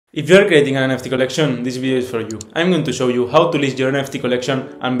If you are creating an NFT collection, this video is for you. I'm going to show you how to list your NFT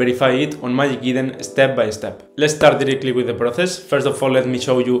collection and verify it on Magic Eden step by step. Let's start directly with the process. First of all, let me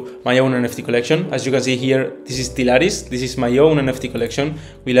show you my own NFT collection. As you can see here, this is Tilaris. This is my own NFT collection.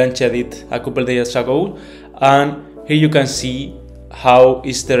 We launched it a couple days ago. And here you can see how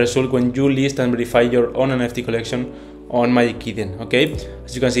is the result when you list and verify your own NFT collection on Magic Eden. Okay,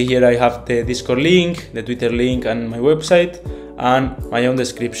 as you can see here, I have the Discord link, the Twitter link, and my website, and my own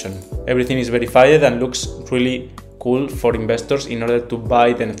description. Everything is verified and looks really cool for investors in order to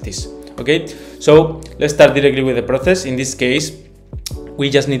buy the NFTs. Okay, so let's start directly with the process. In this case, we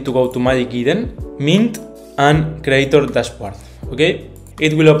just need to go to Magic Eden, Mint, and Creator Dashboard. Okay,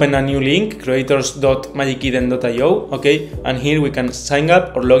 it will open a new link, creators.magiceden.io. Okay, and here we can sign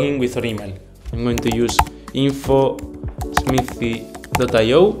up or log in with our email. I'm going to use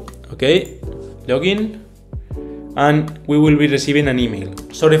info.smithii.io. Okay, login. And we will be receiving an email.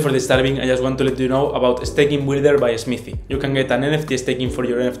 Sorry for disturbing, I just want to let you know about Staking Builder by Smithii. You can get an NFT staking for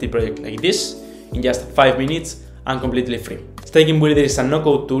your NFT project like this in just 5 minutes and completely free. Staking Builder is a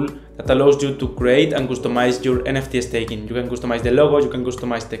no-code tool that allows you to create and customize your NFT staking. You can customize the logo, you can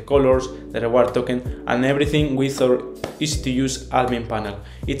customize the colors, the reward token, and everything with our easy-to-use admin panel.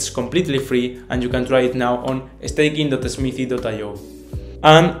 It's completely free and you can try it now on staking.smithii.io.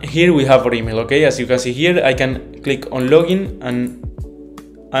 And here we have our email. Okay, as you can see here, I can click on login and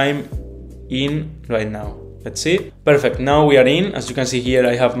I'm in right now. Let's see. Perfect, now we are in. As you can see here,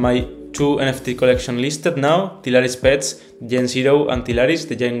 I have my 2 NFT collection listed now, Tilaris Pets, Gen 0, and Tilaris,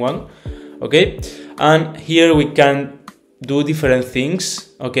 the Gen 1. Okay, and here we can do different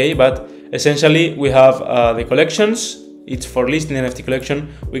things. Okay, but essentially we have the collections. It's for listing the NFT collection.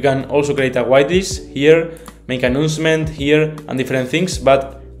 We can also create a whitelist here, make an announcement here, and different things,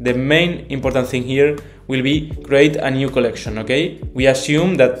 but the main important thing here will be create a new collection. Okay, we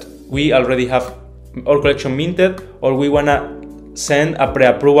assume that we already have our collection minted, or we wanna send a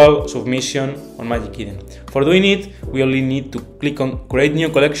pre-approval submission on Magic Eden. For doing it, we only need to click on create new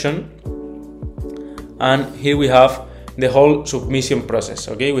collection, and here we have the whole submission process.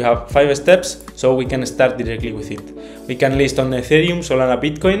 Okay, we have 5 steps, so we can start directly with it. We can list on Ethereum, Solana,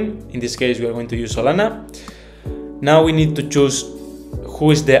 Bitcoin. In this case, we are going to use Solana. Now we need to choose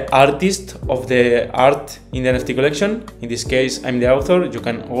who is the artist of the art in the NFT collection. In this case, I'm the author. You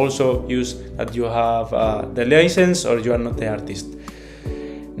can also use that you have the license or you are not the artist.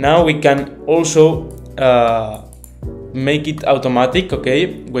 Now we can also make it automatic.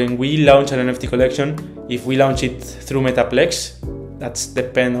 Okay, when we launch an NFT collection, if we launch it through Metaplex, that's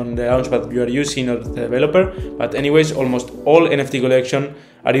depend on the launchpad you are using or the developer, but anyways, almost all NFT collection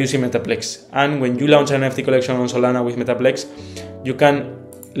are using Metaplex. And when you launch an NFT collection on Solana with Metaplex, you can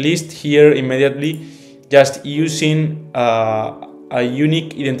list here immediately just using a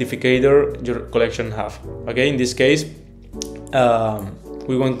unique identifier your collection have. Okay, in this case,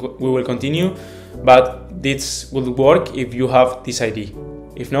 we will continue, but this will work if you have this ID.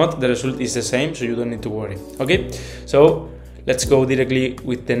 If not, the result is the same, so you don't need to worry. Okay, so let's go directly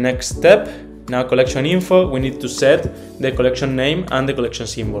with the next step. Now, collection info, we need to set the collection name and the collection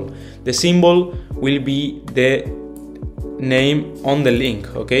symbol. The symbol will be the name on the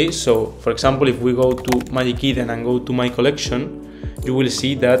link. Okay, so for example, if we go to Magic Eden and go to my collection, you will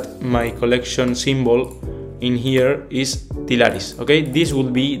see that my collection symbol in here is Tilaris. Okay, this will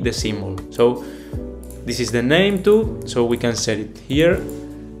be the symbol. So this is the name too, so we can set it here.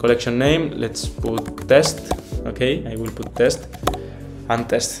 Collection name, let's put test. Okay, I will put test and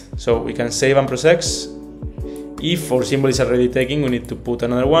test. So we can save and process. If our symbol is already taken, we need to put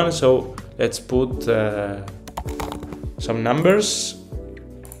another one. So let's put some numbers.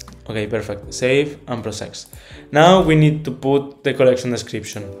 Okay, perfect. Save and process. Now we need to put the collection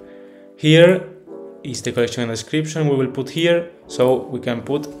description. Here is the collection description we will put here. So we can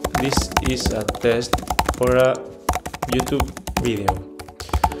put this is a test for a YouTube video.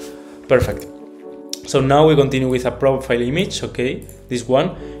 Perfect. So now we continue with a profile image. Okay, this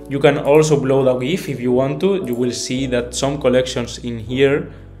one. You can also upload a GIF if you want to. You will see that some collections in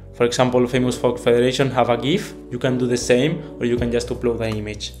here, for example, Famous Folk Federation, have a GIF. You can do the same, or you can just upload the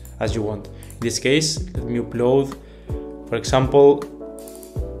image as you want. In this case, let me upload, for example,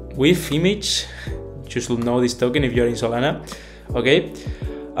 with image. You should know this token if you are in Solana. Okay,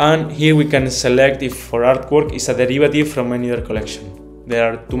 and here we can select if for artwork is a derivative from any other collection.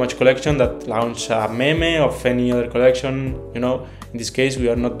 There are too much collection that launch a meme of any other collection, you know. In this case, we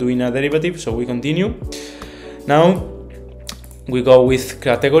are not doing a derivative, so we continue. Now we go with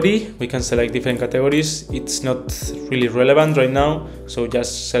category. We can select different categories. It's not really relevant right now, so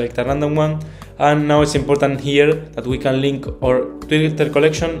just select a random one. And now it's important here that we can link our Twitter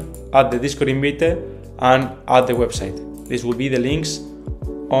collection at the Discord invite and at the website. This will be the links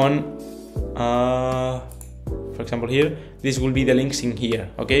on, for example here, this will be the links in here,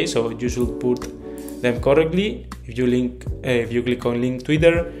 okay? So you should put them correctly. If you click on link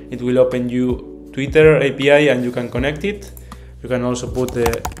Twitter, it will open you Twitter API and you can connect it. You can also put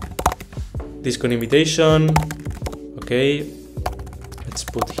the Discord invitation, okay? Let's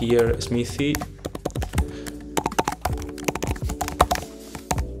put here Smithii.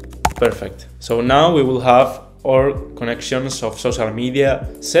 Perfect. So now we will have our connections of social media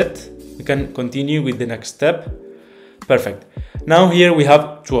set. We can continue with the next step. Perfect. Now here we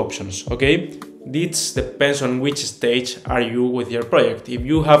have two options, okay? This depends on which stage are you with your project. If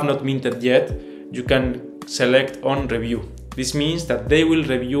you have not minted yet, you can select on review. This means that they will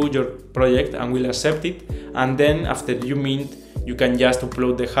review your project and will accept it, and then after you mint, you can just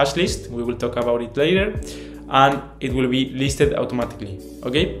upload the hash list. We will talk about it later, and it will be listed automatically,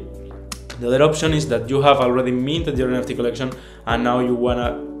 okay? The other option is that you have already minted your NFT collection and now you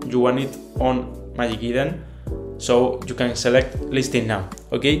want it on Magic Eden, so you can select listing now,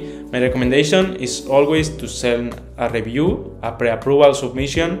 okay? My recommendation is always to send a review, a pre-approval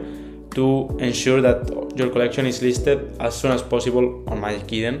submission, to ensure that your collection is listed as soon as possible on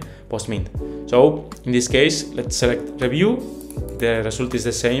Magic Eden post-mint. So in this case, let's select review. The result is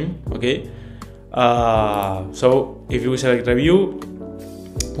the same, okay? So if you select review,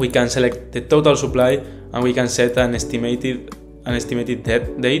 we can select the total supply and we can set an estimated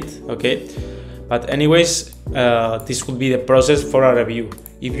date, okay? But anyways, this would be the process for a review.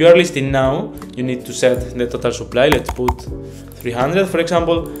 If you are listing now, you need to set the total supply. Let's put 300 for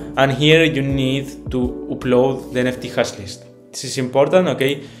example, and here you need to upload the NFT hash list. This is important,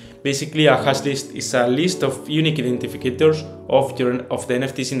 okay? Basically, a hash list is a list of unique identifiers of the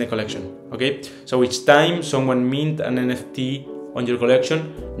NFTs in the collection, okay? So each time someone mint an NFT on your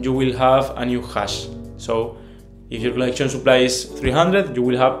collection, you will have a new hash. So if your collection supply is 300, you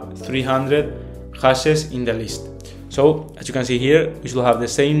will have 300 hashes in the list. So as you can see here, we should have the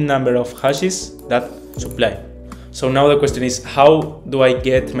same number of hashes that supply. So now the question is, how do I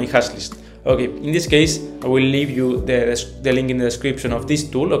get my hash list? Okay, in this case, I will leave you the link in the description of this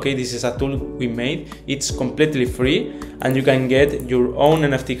tool. Okay, this is a tool we made. It's completely free and you can get your own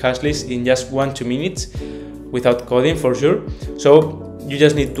NFT hash list in just 1-2 minutes without coding for sure. So you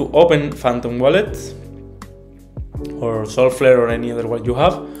just need to open Phantom Wallet or Solflare or any other wallet you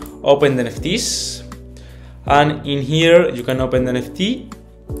have, open the NFTs, and in here you can open the NFT,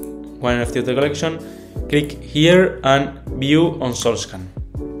 one NFT of the collection, click here and view on SolScan.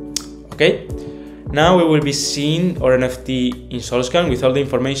 Okay, now we will be seeing our NFT in SolScan with all the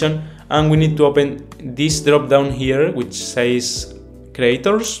information, and we need to open this drop down here which says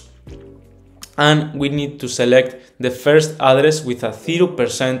creators, and we need to select the first address with a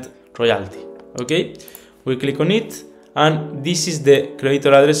 0% royalty. Okay, we click on it and this is the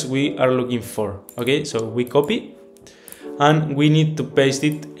creator address we are looking for. Okay, so we copy and we need to paste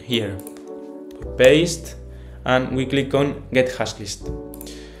it here. Paste and we click on get hash list.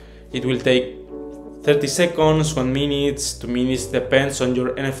 It will take 30 seconds, 1 minute, 2 minutes, depends on your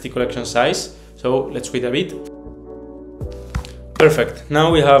NFT collection size. So let's wait a bit. Perfect.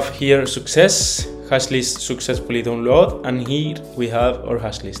 Now we have here success, hash list successfully download, and here we have our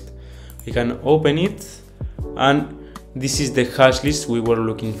hash list. We can open it and this is the hash list we were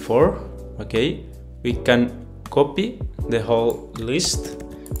looking for. Okay, we can copy the whole list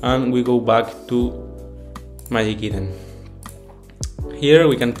and we go back to Magic Eden. Here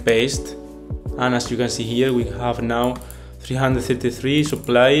we can paste, and as you can see here, we have now 333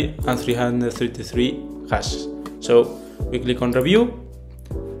 supply and 333 hash. So we click on review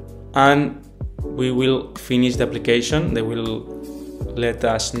and we will finish the application. They will let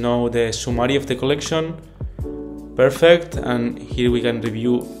us know the summary of the collection. Perfect, and here we can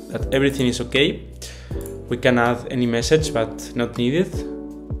review that everything is okay. We can add any message but not needed,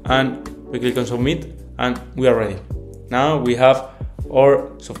 and we click on submit and we are ready. Now we have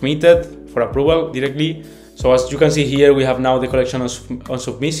or submitted for approval directly. So as you can see here, we have now the collection on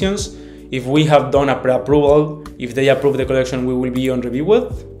submissions. If we have done a pre-approval, if they approve the collection, we will be on review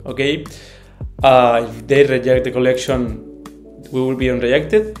with, okay? If they reject the collection, we will be on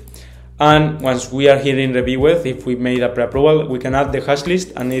rejected. And once we are here in review with, if we made a pre-approval, we can add the hash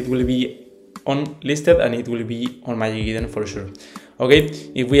list and it will be on listed and it will be on Magic Eden for sure. Okay,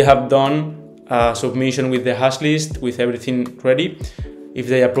 if we have done submission with the hash list with everything ready, if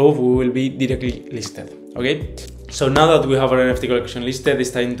they approve, we will be directly listed. Okay, So now that we have our NFT collection listed,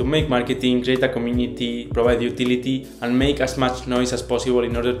 it's time to make marketing, create a community, provide utility, and make as much noise as possible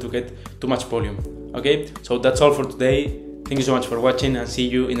in order to get too much volume. Okay, so that's all for today. Thank you so much for watching and see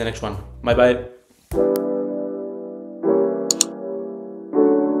you in the next one. Bye bye.